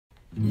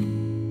Alright,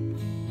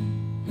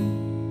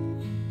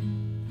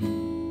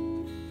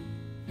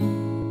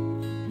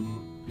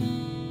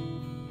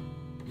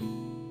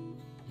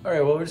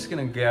 well, we're just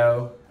gonna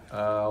go.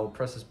 I'll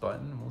press this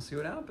button and we'll see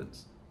what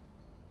happens.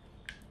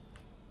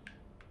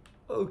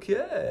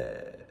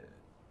 Okay.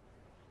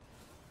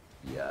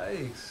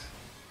 Yikes.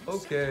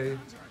 Okay.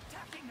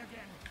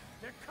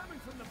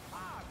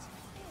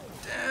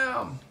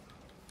 Damn.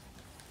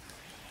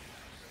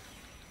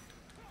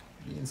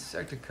 The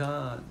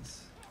Insecticons.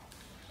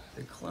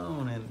 They're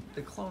cloning.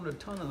 They cloned a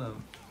ton of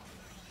them.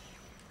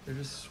 They're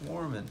just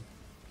swarming.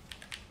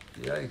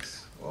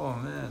 Yikes. Oh,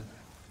 man.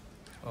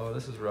 Oh,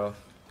 this is rough.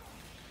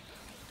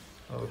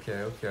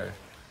 Okay, okay.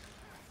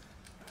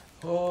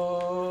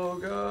 Oh,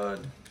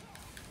 God.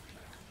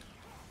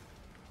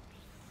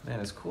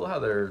 Man, it's cool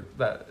how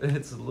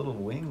its little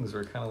wings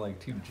are kind of like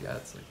two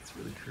jets. Like, it's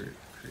really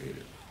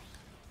creative.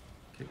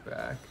 Kick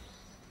back.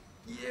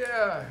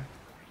 Yeah!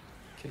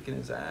 Kicking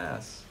his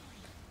ass.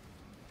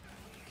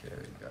 Okay,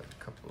 we got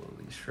a couple of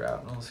these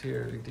shrapnels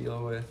here to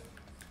deal with.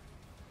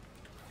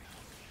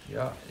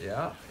 Yeah.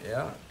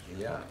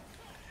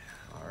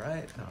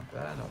 Alright, not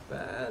bad, not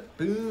bad.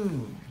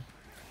 Boom!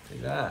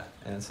 Take that.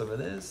 And some of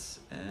this.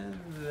 And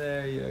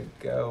there you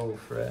go,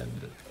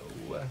 friend.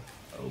 Oh,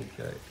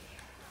 okay.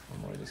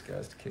 One more of these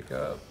guys to kick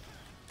up.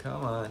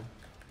 Come on.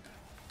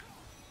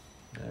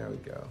 There we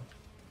go.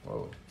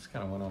 Whoa, just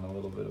kind of went on a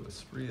little bit of a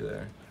spree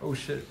there. Oh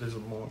shit, there's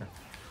more.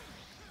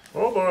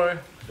 Oh boy,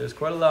 there's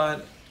quite a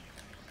lot.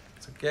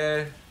 It's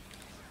okay.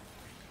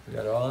 We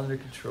got it all under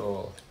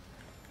control.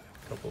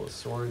 A couple of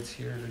swords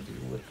here to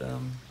deal with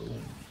them.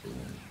 Boom,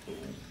 boom,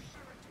 boom.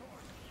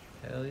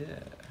 Hell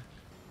yeah.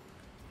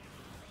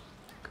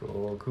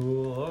 Cool,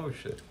 cool. Oh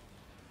shit.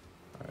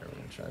 Alright, we're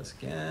gonna try this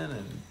again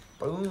and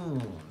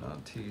boom.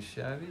 Not too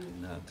shabby,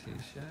 not too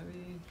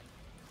shabby.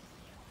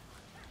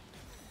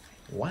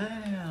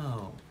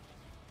 Wow.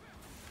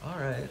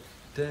 Alright.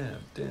 Damn.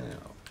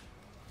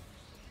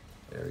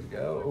 There we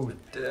go. Oh,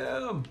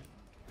 damn.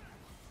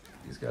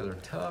 These guys are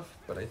tough,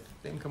 but I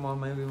think I'm on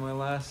maybe my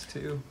last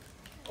two.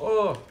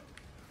 Oh.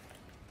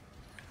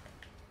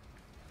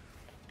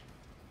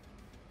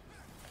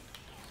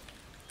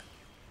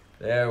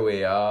 There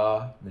we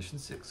are. Mission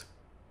 6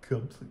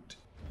 complete.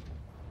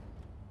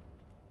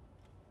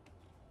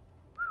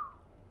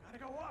 Gotta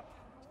go up.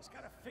 Just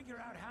gotta figure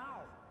out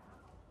how.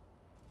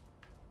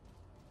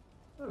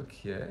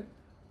 Okay.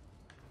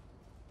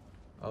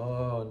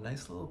 Oh,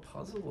 nice little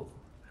puzzle.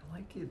 I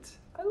like it.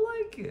 I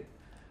like it.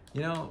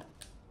 You know,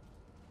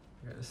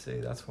 I gotta say,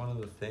 that's one of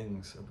the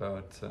things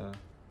about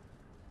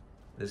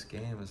this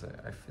game is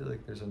I feel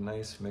like there's a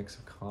nice mix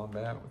of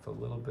combat with a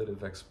little bit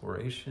of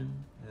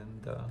exploration,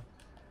 and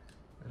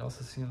it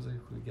also seems like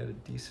we get a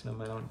decent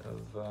amount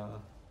of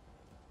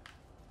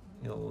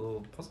you know, a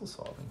little puzzle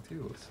solving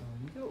too. So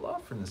you get a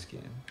lot from this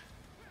game.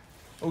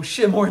 Oh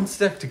shit, more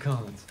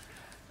Insecticons.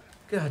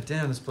 God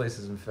damn, this place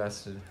is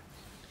infested.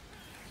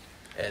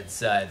 And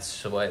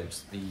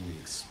SideShwipes the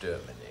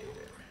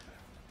Exterminator.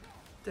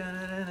 Dun,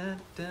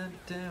 dun, dun,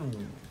 dun,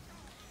 dun.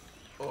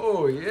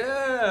 Oh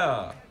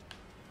yeah!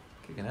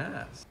 Kicking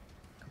ass.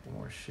 Couple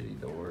more shitty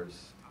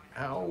doors.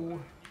 Ow.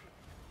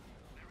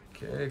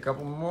 Okay, a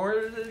couple more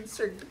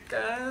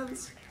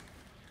Insecticons.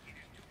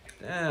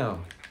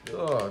 Damn.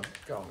 Oh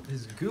god,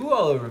 there's goo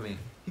all over me.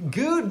 He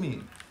gooed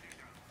me.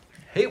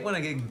 I hate when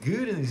I get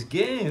gooed in these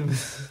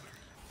games.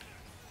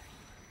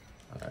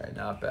 Alright,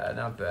 not bad,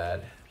 not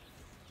bad.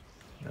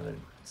 Another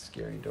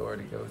scary door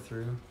to go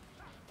through.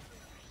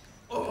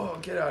 Oh,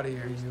 get out of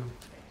here, you.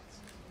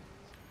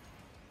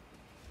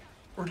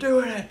 We're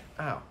doing it!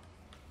 Ow.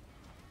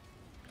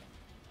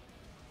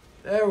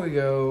 There we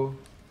go.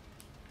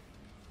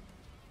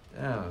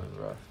 Damn, that was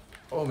rough.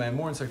 Oh man,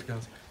 more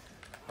Insecticons.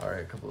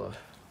 Alright, a couple of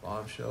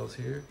bombshells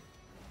here.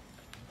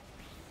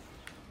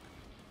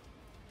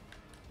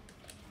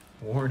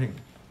 Warning.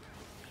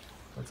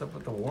 What's up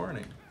with the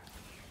warning?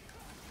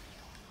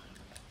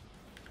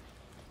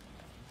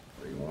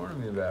 What are you warning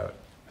me about?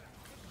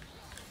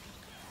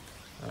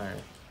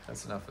 Alright,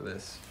 that's enough of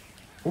this.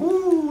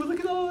 Ooh, look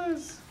at all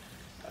this!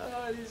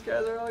 These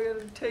guys are all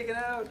getting taken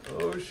out.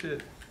 Oh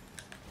shit.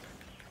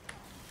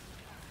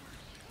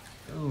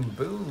 Boom,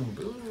 boom,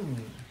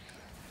 boom.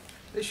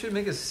 They should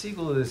make a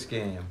sequel to this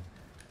game.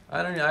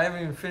 I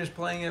haven't even finished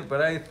playing it,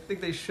 but I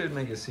think they should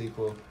make a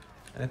sequel.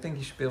 And I think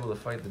you should be able to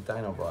fight the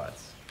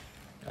Dinobots.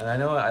 And I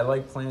know I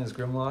like playing as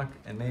Grimlock,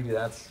 and maybe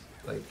that's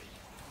like,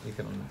 you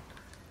can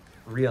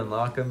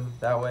re-unlock them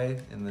that way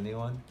in the new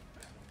one.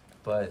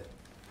 But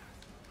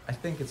I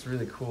think it's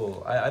really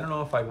cool. I don't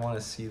know if I'd want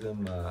to see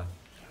them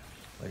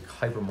like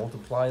hyper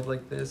multiplied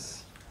like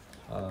this.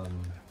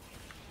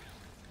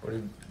 Or,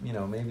 you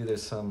know, maybe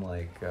there's some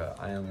like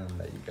island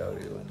that you go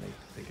to and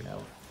they can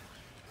have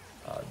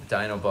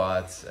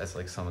Dinobots as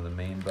like some of the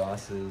main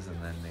bosses,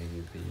 and then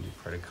maybe the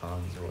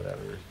Predacons or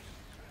whatever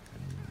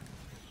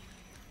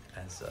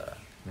as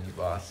mini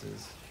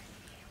bosses.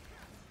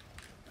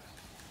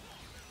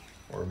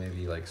 Or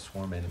maybe like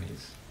swarm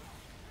enemies.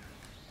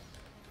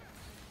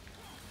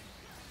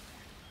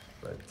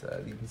 But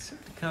the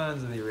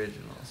Insecticons are the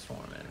original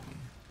swarm enemy.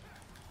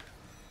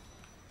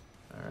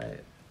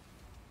 Alright.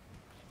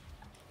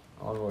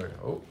 Onward.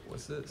 Oh,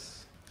 what's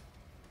this?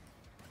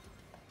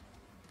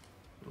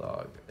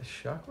 Log. A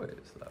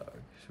shockwaves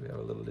log. Should we have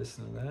a little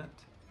listen to that?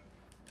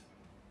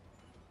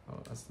 Oh,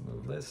 that's the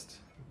move list.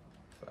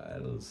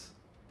 Files.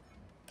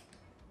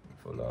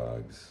 Info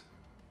logs.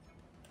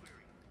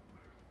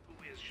 Who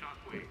is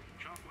Shockwave?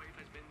 Shockwave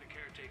has been the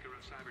caretaker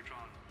of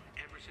Cybertron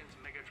ever since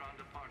Megatron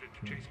departed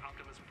to chase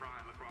Optimus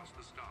Prime across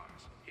the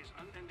stars. His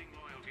unending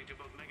loyalty to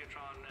both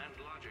Megatron and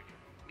Logic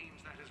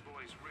means that his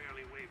voice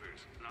rarely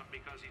wavers, not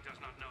because he does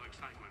not know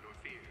excitement or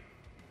fear,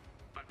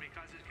 but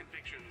because his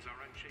convictions are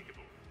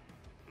unshakable.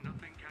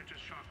 Nothing catches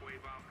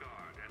Shockwave off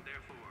guard, and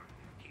therefore,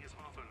 he is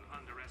often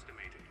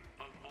underestimated.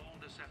 Of all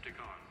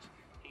Decepticons,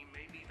 he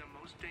may be the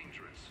most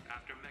dangerous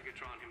after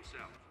Megatron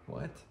himself.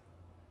 What?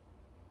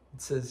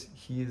 It says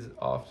he is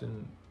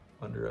often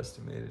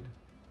underestimated.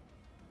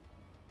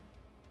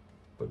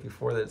 But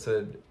before that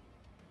said,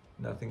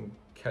 nothing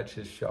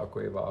catches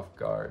Shockwave off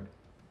guard,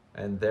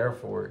 and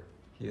therefore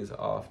he is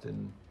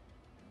often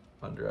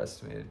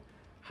underestimated.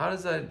 How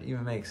does that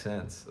even make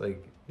sense?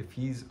 Like, if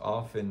he's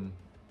often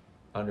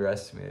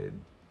underestimated,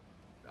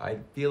 I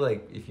feel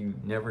like if you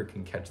never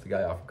can catch the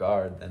guy off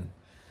guard, then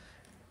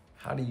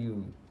how do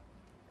you...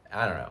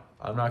 I don't know.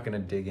 I'm not going to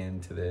dig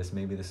into this.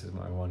 Maybe this is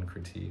my one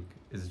critique,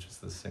 is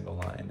just this single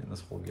line in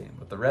this whole game.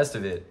 But the rest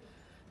of it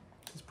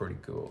is pretty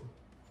cool.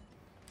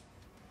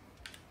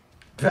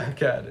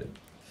 Back at it.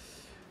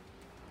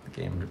 The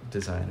game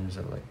designers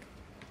are like,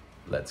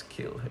 let's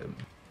kill him.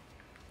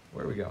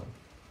 Where are we going?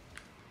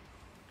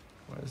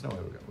 Well, there's no way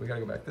we're going. We gotta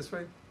go back this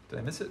way? Did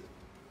I miss it?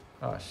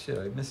 Oh shit,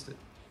 I missed it.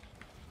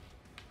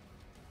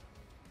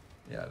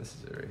 Yeah, this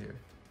is it right here.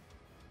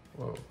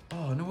 Whoa.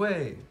 Oh, no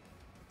way!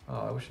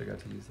 Oh, I wish I got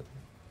to use that.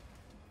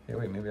 Hey,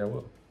 wait, maybe I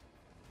will.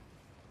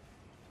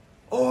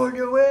 Oh,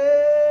 no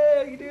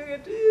way! You do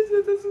get to use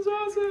it! This is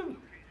awesome!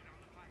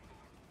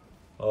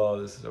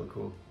 Oh, this is so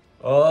cool.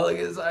 Oh, look at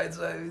his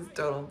SideShwipe. He's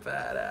total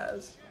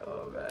badass.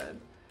 Oh,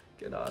 man.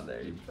 Get on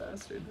there, you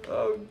bastard.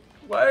 Oh,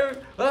 why?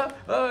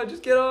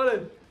 Just get on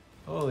it.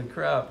 Holy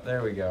crap.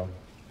 There we go.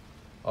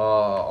 Oh,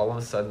 all of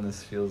a sudden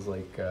this feels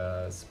like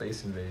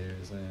Space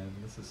Invaders, man.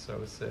 This is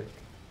so sick.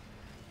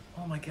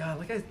 Oh my god,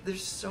 look at,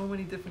 there's so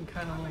many different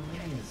kind of little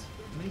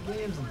mini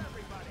games in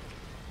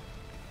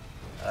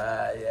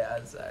there. Yeah,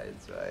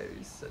 SideShwipe.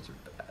 He's such a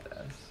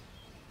badass.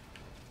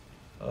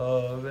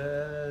 Oh,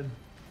 man.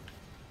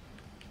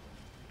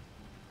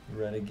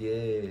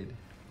 Renegade.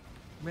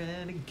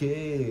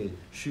 Renegade.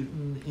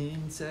 Shooting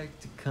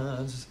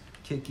Insecticons,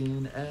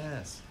 kicking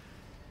ass.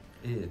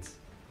 It's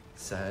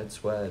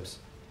SideShwipe's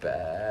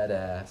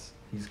badass.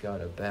 He's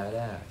got a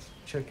badass.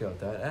 Check out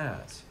that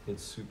ass.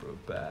 It's super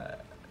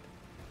bad.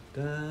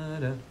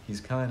 Da-da.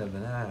 He's kind of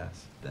an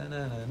ass.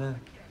 Da-na-na-na.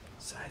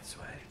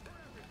 SideShwipe.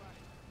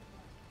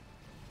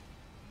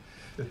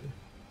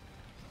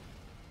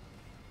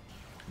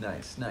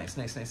 Nice, nice,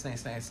 nice, nice,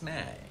 nice, nice,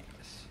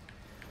 nice.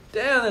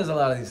 Damn, there's a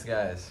lot of these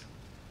guys.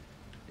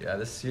 Yeah,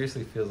 this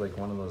seriously feels like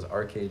one of those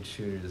arcade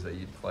shooters that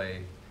you'd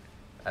play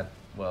at,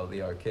 well,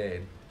 the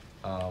arcade.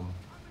 Well,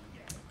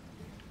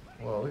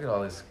 look at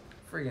all this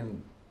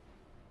friggin'...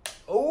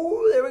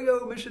 Oh, there we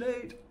go, mission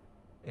 8.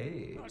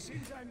 Hey. Oh,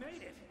 seems I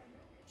made it.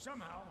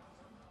 Somehow.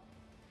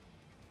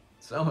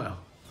 Somehow.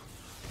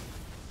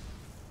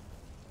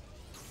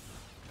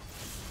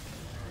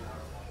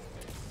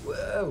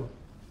 Whoa.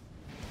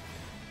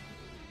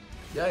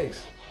 Yikes.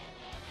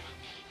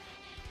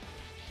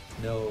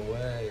 No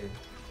way.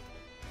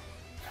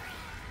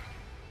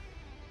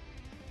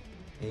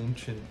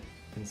 Ancient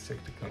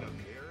Insecticon.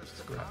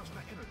 Scrap.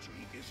 Plasma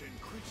energy is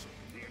increasing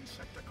the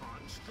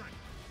Insecticon strength.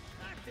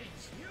 That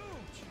thing's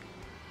huge.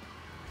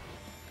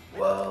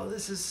 Whoa,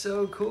 this is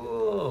so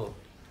cool.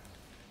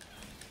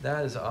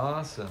 That is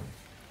awesome.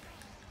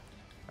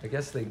 I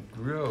guess they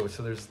grow,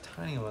 so there's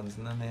tiny ones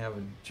and then they have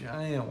a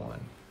giant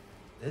one.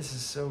 This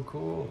is so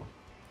cool.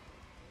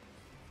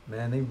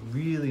 Man, they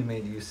really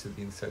made use of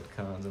the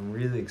Insecticons and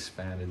really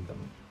expanded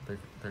them.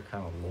 Their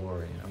kind of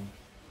lore, you know.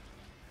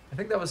 I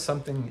think that was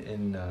something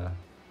in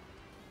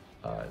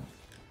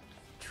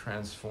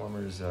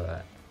Transformers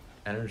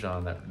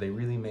Energon that they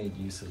really made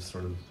use of,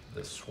 sort of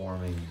the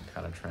swarming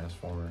kind of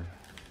Transformer.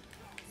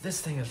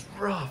 This thing is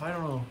rough. I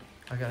don't know.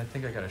 I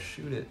think I gotta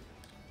shoot it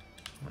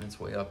when it's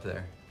way up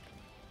there.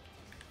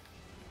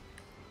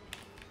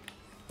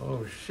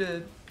 Oh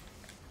shit.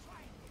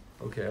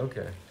 Okay,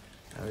 okay.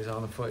 Now he's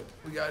on the foot.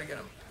 We gotta get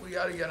him. We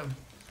gotta get him.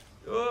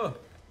 Oh!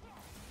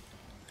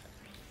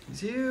 He's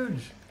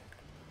huge.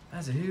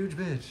 That's a huge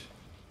bitch.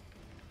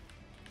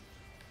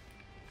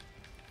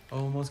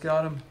 Almost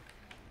got him.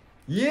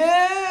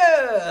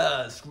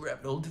 Yeah!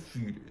 Scrapnel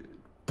defeated.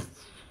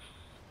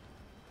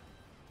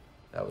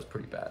 That was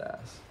pretty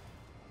badass.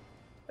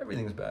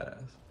 Everything's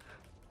badass.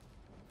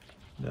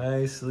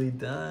 Nicely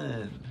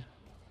done.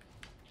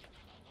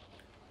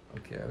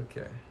 Okay,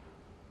 okay.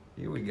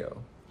 Here we go.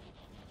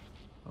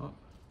 Oh.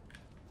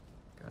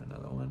 Got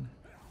another one.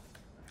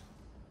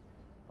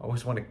 I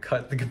always want to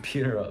cut the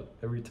computer up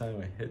every time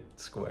I hit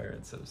square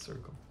instead of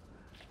circle.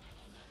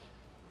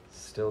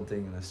 Still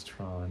digging this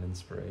Tron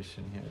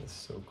inspiration here. It's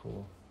so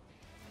cool.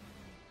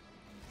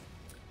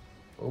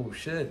 Oh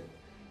shit.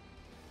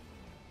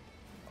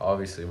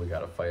 Obviously we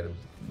gotta fight a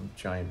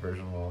giant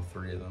version of all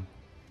three of them.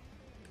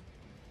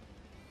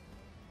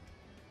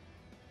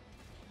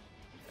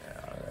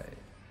 Yeah, alright.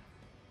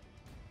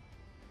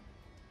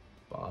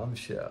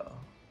 Bombshell.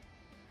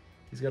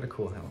 He's got a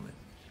cool helmet.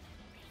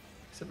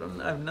 Except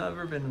I've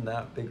never been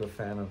that big a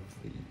fan of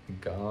the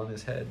gun on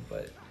his head,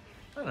 but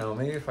I don't know,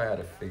 maybe if I had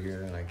a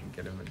figure and I could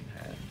get him in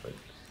hand, but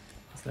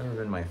it's never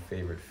been my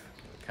favorite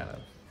kind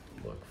of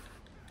look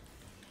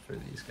for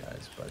these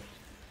guys. But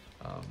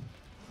I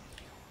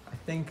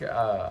think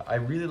I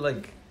really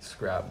like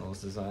Scrapnel's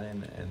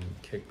design and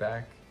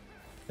Kickback. I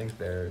think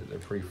they're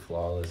pretty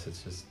flawless.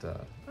 It's just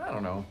I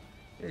don't know.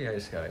 Maybe I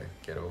just gotta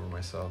get over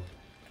myself.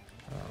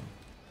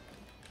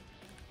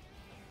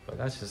 But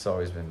that's just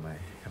always been my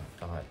kind of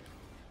thought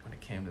when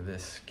it came to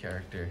this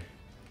character.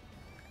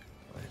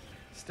 But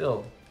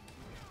still,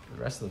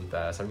 the rest of the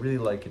badass. I really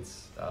like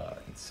its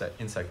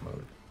insect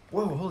mode.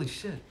 Whoa! Holy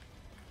shit!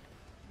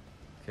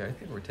 Okay, I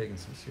think we're taking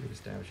some serious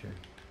damage here.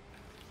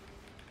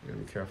 We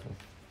gotta be careful.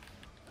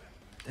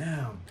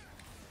 Damn!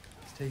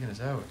 He's taking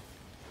us out.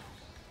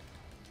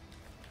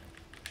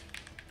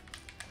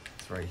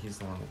 That's right, he's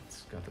the one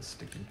that's got the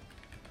sticky.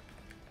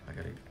 I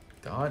gotta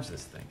dodge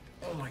this thing.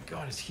 Oh my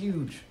god, it's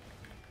huge!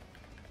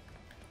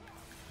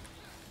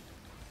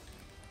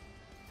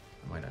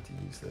 I might have to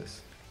use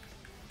this.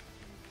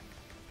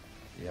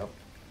 Yep.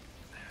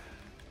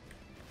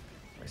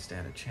 I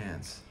stand a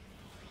chance.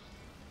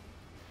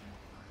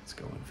 Let's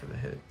go in for the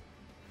hit.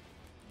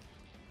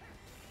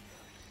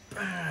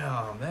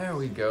 Bam! There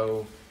we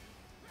go.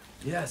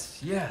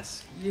 Yes,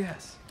 yes,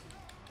 yes.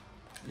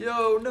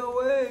 Yo, no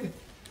way.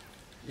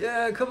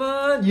 Yeah, come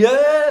on.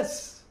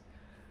 Yes!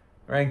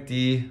 Rank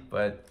D,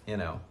 but, you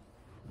know,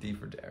 D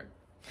for Derek.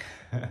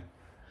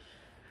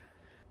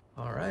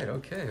 All right,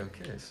 okay.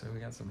 So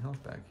we got some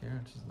health back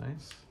here, which is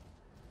nice.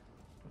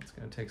 It's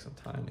gonna take some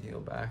time to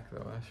heal back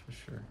though, that's for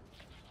sure.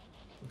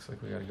 Looks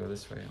like we gotta go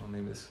this way. Oh,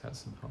 maybe this has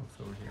some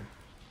health over here.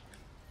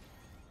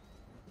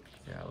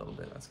 Yeah, a little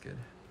bit, that's good.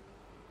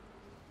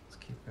 Let's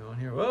keep going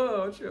here.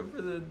 Whoa, watch out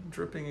for the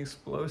dripping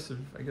explosive,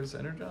 I guess,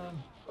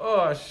 energon.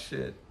 Oh,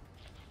 shit.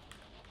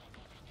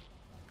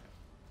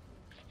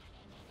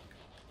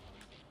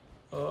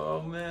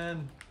 Oh,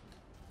 man.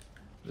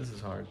 This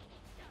is hard.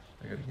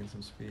 I gotta gain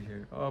some speed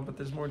here. Oh, but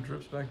there's more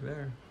drips back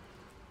there.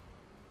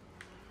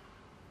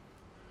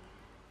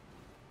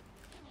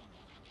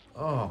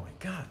 Oh my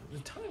god, the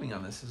timing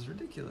on this is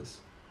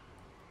ridiculous.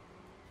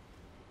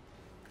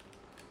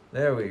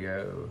 There we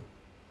go.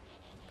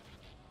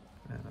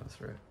 Man, that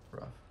was rough.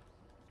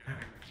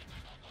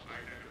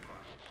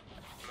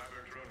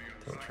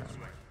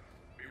 SideShwipe.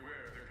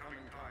 Beware the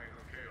coming tide of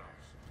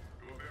chaos.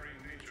 Your very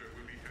nature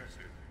will be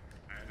tested,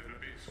 and an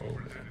abyss will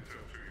present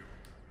itself to you.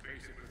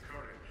 Face it with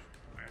courage,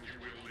 and you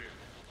will live.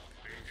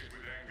 Face it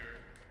with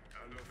anger,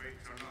 and the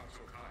fates are not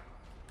so kind.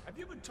 Have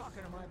you been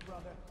talking to my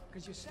brother?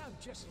 Because you sound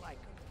just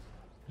like him.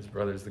 His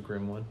brother's the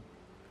grim one.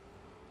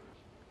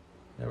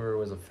 Never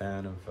was a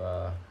fan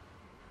of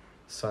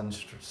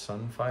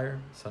Sunstriker.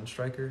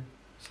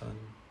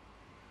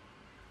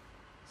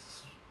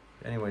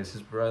 Anyways,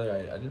 his brother,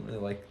 I didn't really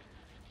like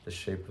the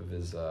shape of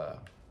his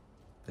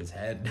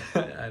head.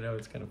 I know,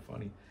 it's kind of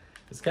funny.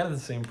 It's kind of the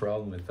same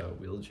problem with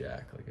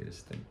Wheeljack. Like, I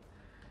just think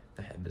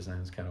the head design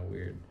is kind of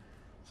weird.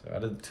 So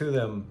out of the two of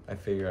them, I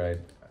figure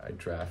I'd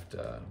draft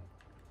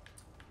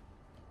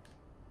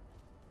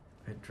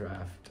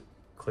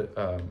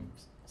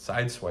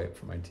SideShwipe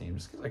for my team,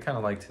 just because I kind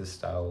of liked his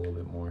style a little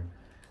bit more.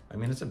 I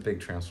mean, it's a big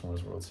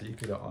Transformers world, so you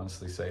could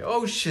honestly say,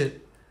 oh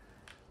shit!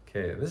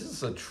 Okay, this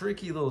is a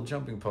tricky little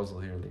jumping puzzle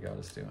here they got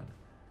us doing.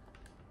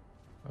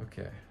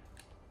 Okay.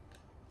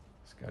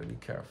 Just gotta be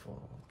careful.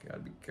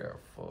 Be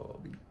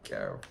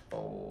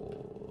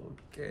careful.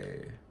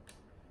 Okay.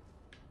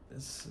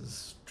 This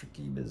is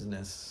tricky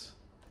business.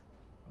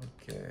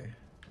 Okay,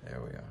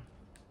 there we are.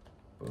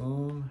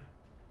 Boom.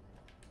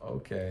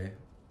 Okay.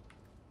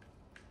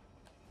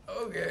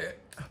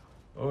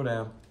 Oh,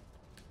 damn.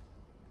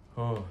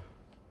 Oh.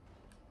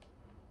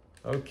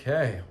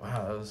 Okay.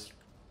 Wow, that was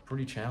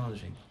pretty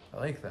challenging. I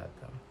like that,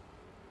 though.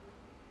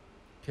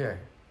 Okay.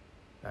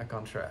 Back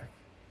on track.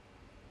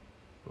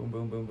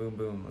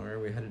 Boom. Where are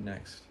we headed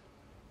next?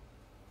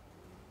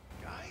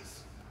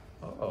 Guys,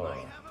 Oh.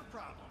 might have a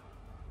problem.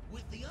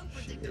 With the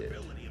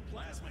unpredictability of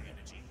plasma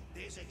energy,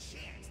 there's a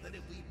chance that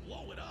if we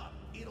blow it up,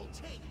 it'll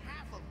take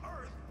half of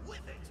Earth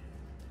with it.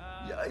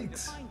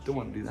 Yikes. Don't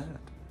want to do that.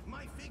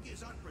 My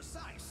figures aren't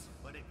precise,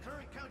 but at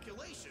current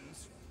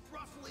calculations,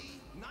 roughly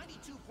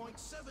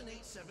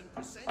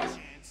 92.787%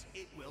 chance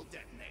it will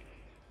detonate.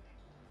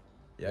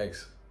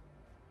 Yikes.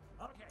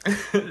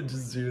 Okay.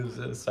 Just do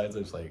sides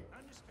edge like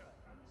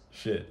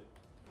shit.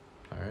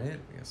 Alright,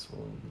 I guess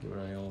we'll give it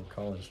a old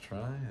college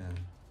try, and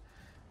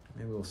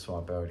maybe we'll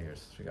swap out here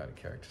since we got a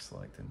character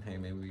select, and hey,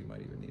 maybe we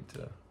might even need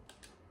to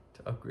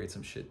upgrade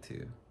some shit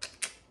too.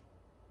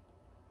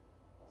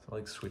 I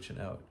like switching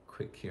out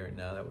quick here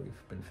now that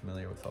we've been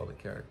familiar with all the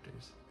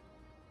characters.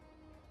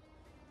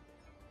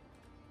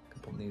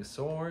 Couple new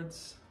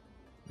swords,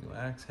 new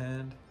axe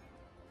hand,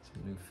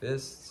 some new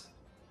fists,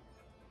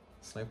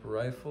 sniper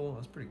rifle.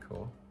 That's pretty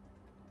cool.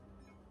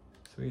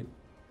 Sweet.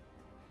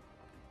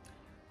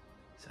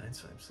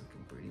 SideShwipe's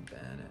looking pretty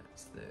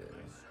badass there.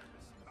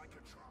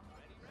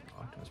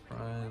 Optimus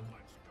Prime.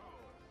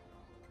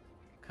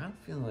 Kind of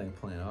feeling like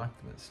playing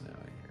Optimus now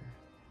here.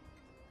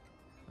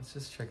 Let's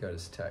just check out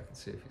his tech and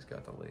see if he's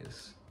got the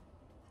latest.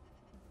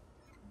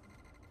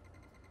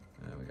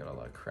 We got a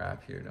lot of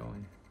crap here, don't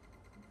we?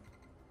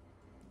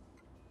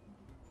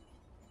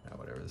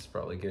 Whatever, this is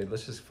probably good.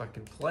 Let's just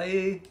fucking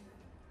play.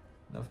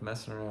 Enough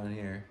messing around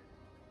here.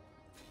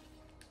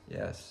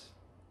 Yes.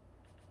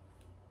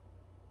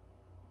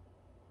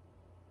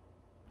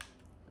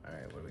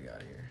 Alright, what do we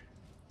got here?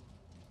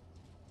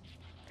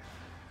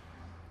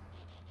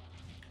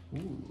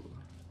 Ooh.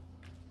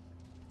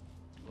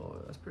 Oh,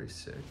 that's pretty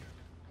sick.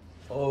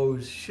 Oh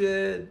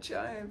shit,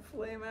 giant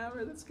flame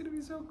hammer. That's gonna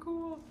be so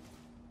cool.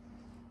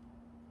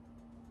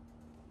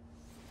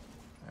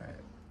 Alright,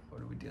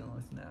 what are we dealing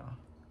with now?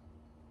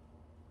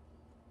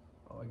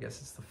 Oh, I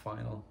guess it's the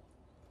final.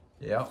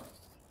 Yep.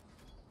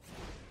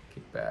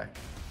 Kick back.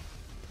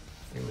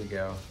 Here we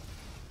go.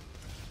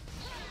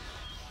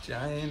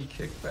 Giant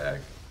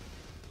kickback.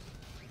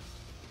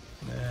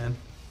 Man.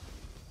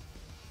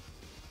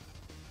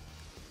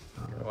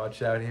 You gotta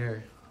watch out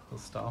here. He'll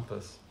stomp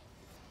us.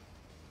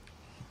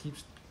 He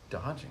keeps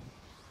dodging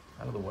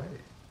out of the way.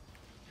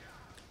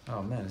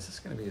 Oh man, is this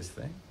gonna be his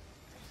thing?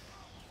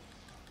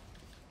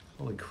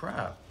 Holy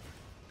crap.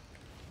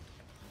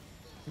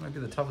 He might be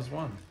the toughest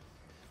one.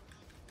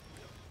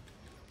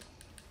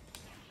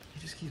 He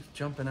just keeps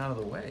jumping out of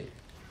the way.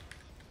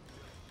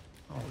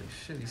 Holy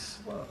shit, he's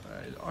slow.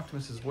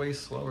 Optimus is way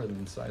slower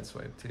than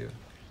SideShwipe too.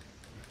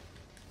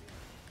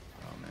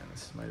 Oh man,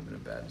 this might have been a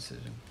bad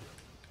decision.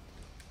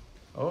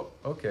 Oh,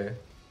 okay.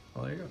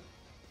 Well, there you go.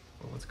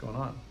 Well, what's going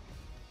on?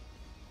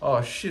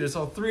 Oh shit, it's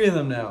all three of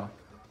them now.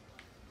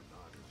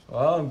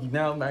 Well,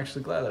 now I'm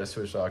actually glad that I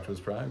switched to Optimus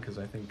Prime, because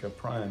I think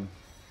Prime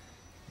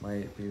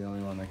might be the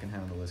only one that can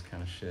handle this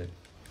kind of shit.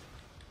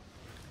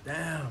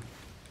 Damn.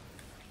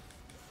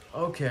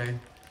 Okay.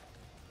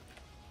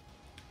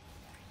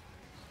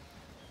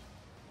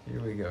 Here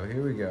we go,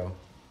 here we go.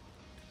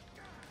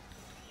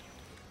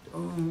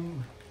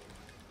 Boom.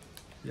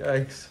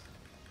 Yikes.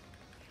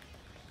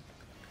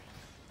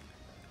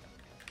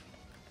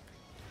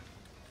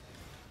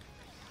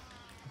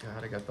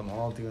 God, I got them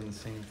all doing the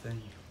same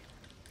thing.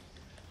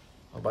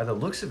 Oh, by the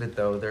looks of it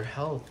though, their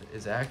health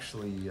is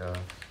actually a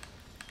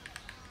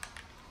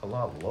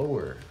lot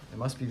lower. It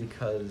must be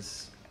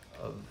because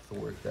of the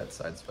work that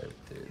SideShwipe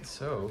did.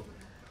 So,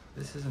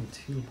 this isn't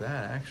too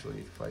bad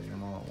actually, fighting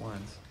them all at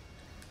once.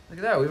 Look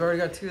at that, we've already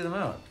got two of them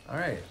out. All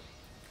right.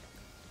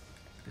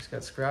 Just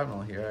got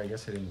Scrabble here. I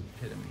guess I didn't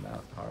hit him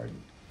out hard.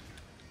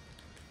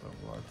 But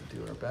we'll have to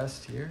do our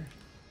best here.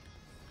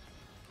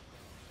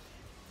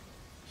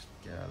 Just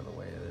get out of the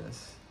way of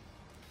this.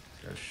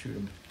 Just gotta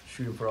shoot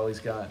him for all he's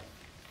got.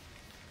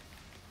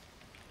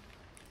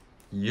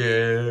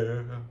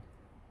 Yeah.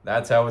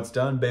 That's how it's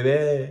done,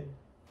 baby.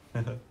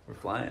 We're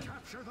flying.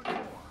 Capture the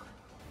core.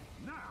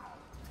 Now,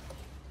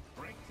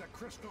 break the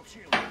crystal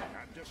shield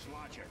and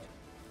dislodge it.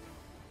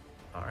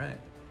 All right.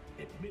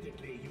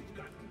 Admittedly, you've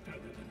gotten further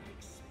than I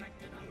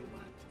expected,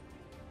 Autobot.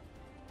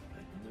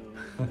 But no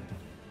matter.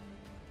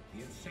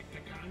 The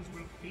Insecticons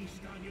will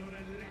feast on your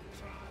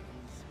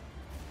electrons.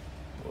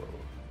 Whoa.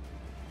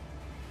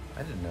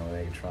 I didn't know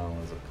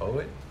Megatron was a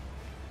poet.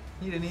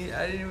 I didn't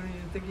even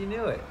think he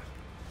knew it.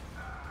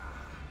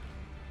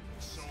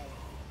 So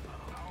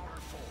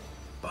powerful.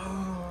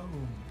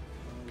 Boom.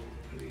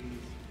 Oh,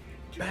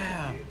 please.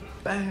 Bam.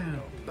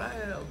 Bam.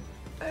 Bam.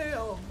 Bam.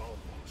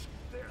 Almost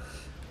there.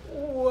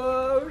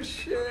 Whoa,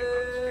 shit.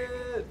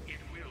 It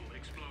will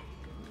explode.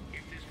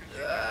 If this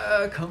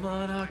continues, Come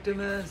on,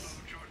 Optimus.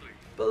 shortly.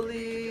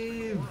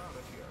 Believe.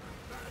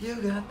 You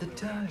got the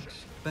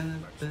touch.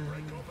 Bam, bam,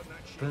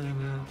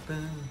 bam,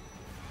 bam.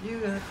 You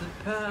got the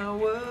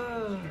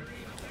power.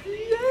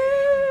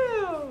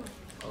 Yeah.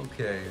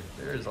 Okay,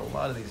 there's a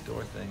lot of these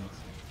door things.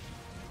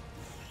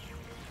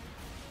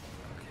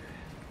 Okay.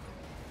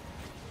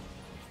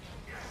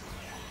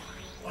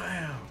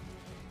 Wow.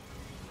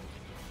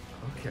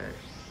 Okay,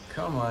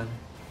 come on.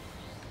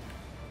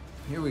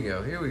 Here we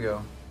go, here we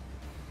go.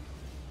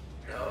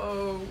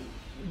 No,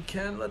 we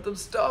can't let them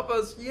stop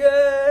us.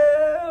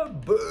 Yeah!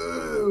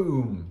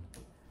 Boom!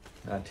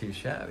 Not too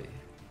shabby.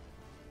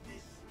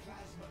 This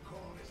plasma core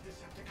is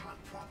Decepticon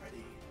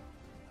property.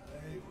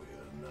 I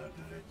will not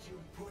let you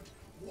put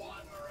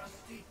one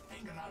rusty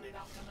finger on it,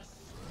 Optimus.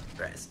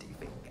 Rusty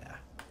finger.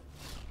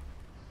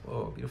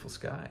 Whoa, beautiful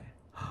sky.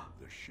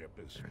 The ship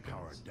is There it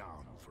powered goes.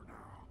 down for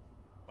now.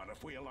 But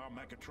if we allow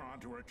Megatron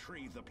to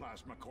retrieve the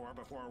plasma core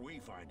before we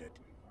find it,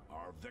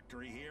 our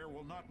victory here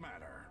will not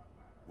matter.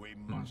 We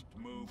must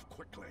move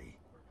quickly.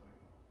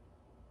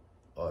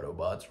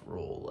 Autobots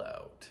roll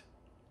out.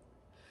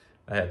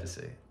 I had to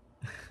say.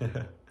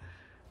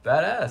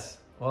 Badass.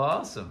 Well,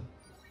 awesome.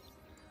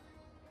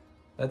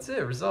 That's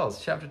it.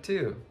 Results. Chapter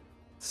 2.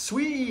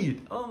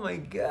 Sweet! Oh my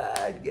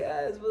god,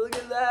 guys. But look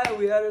at that.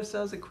 We had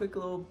ourselves a quick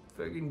little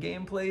freaking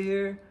gameplay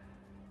here.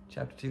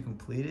 Chapter 2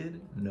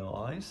 completed.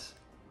 Nice.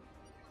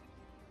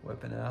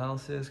 Weapon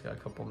analysis. Got a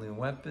couple new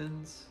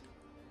weapons.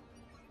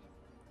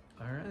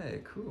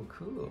 Alright, cool,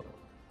 cool.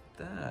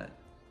 That.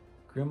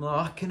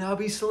 Grimlock can now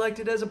be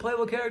selected as a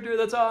playable character.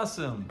 That's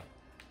awesome.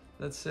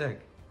 That's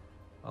sick.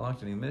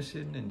 Unlocked a new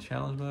mission in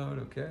challenge mode.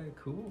 Okay,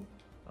 cool.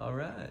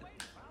 Alright.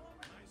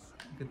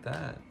 Look at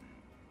that.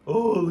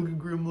 Oh, look at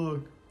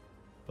Grimlock.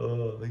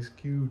 Oh, he's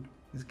cute.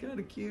 He's kind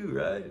of cute,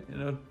 right? You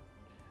know,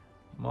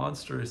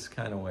 monstrous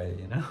kind of way,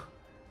 you know?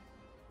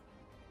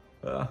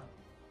 Well,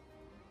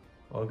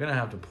 we're gonna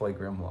have to play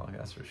Grimlock,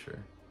 that's for sure.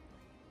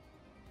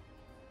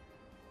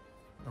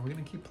 Are we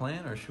gonna keep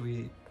playing, or should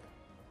we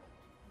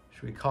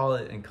call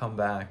it and come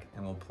back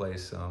and we'll play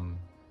some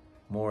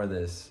more of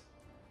this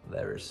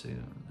very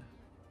soon?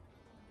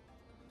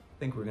 I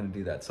think we're gonna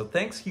do that. So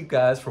thanks you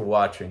guys for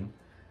watching.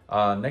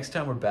 Next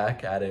time we're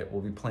back at it,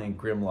 we'll be playing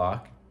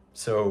Grimlock.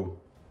 So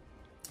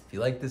if you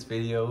like this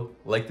video,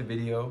 like the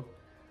video,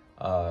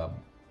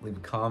 leave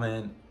a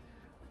comment.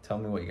 Tell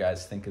me what you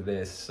guys think of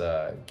this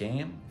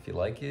game, if you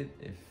like it,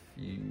 if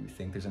you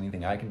think there's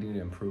anything I can do to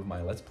improve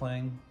my Let's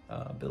Playing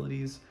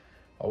abilities.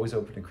 Always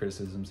open to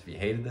criticisms. If you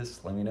hated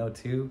this, let me know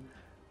too.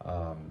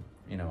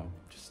 You know,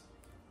 just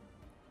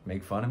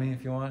make fun of me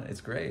if you want.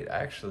 It's great,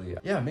 actually.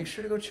 Yeah, make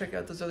sure to go check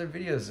out those other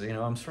videos. You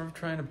know, I'm sort of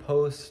trying to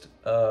post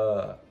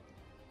a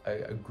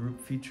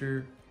group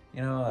feature.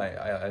 You know,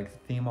 I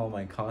theme all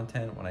my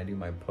content when I do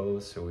my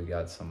posts. So we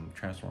got some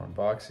Transformer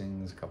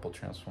unboxings, a couple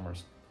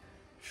Transformers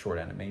short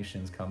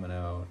animations coming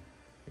out.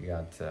 We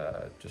got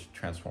just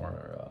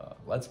Transformer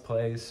Let's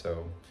Plays.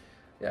 So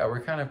yeah,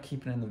 we're kind of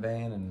keeping in the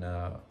vein, and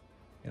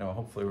you know,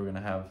 hopefully we're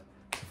gonna have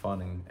some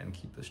fun and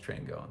keep this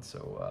train going.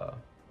 So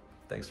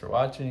thanks for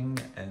watching,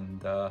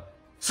 and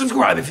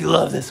subscribe if you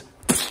love this.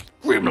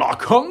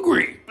 Grimlock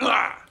hungry.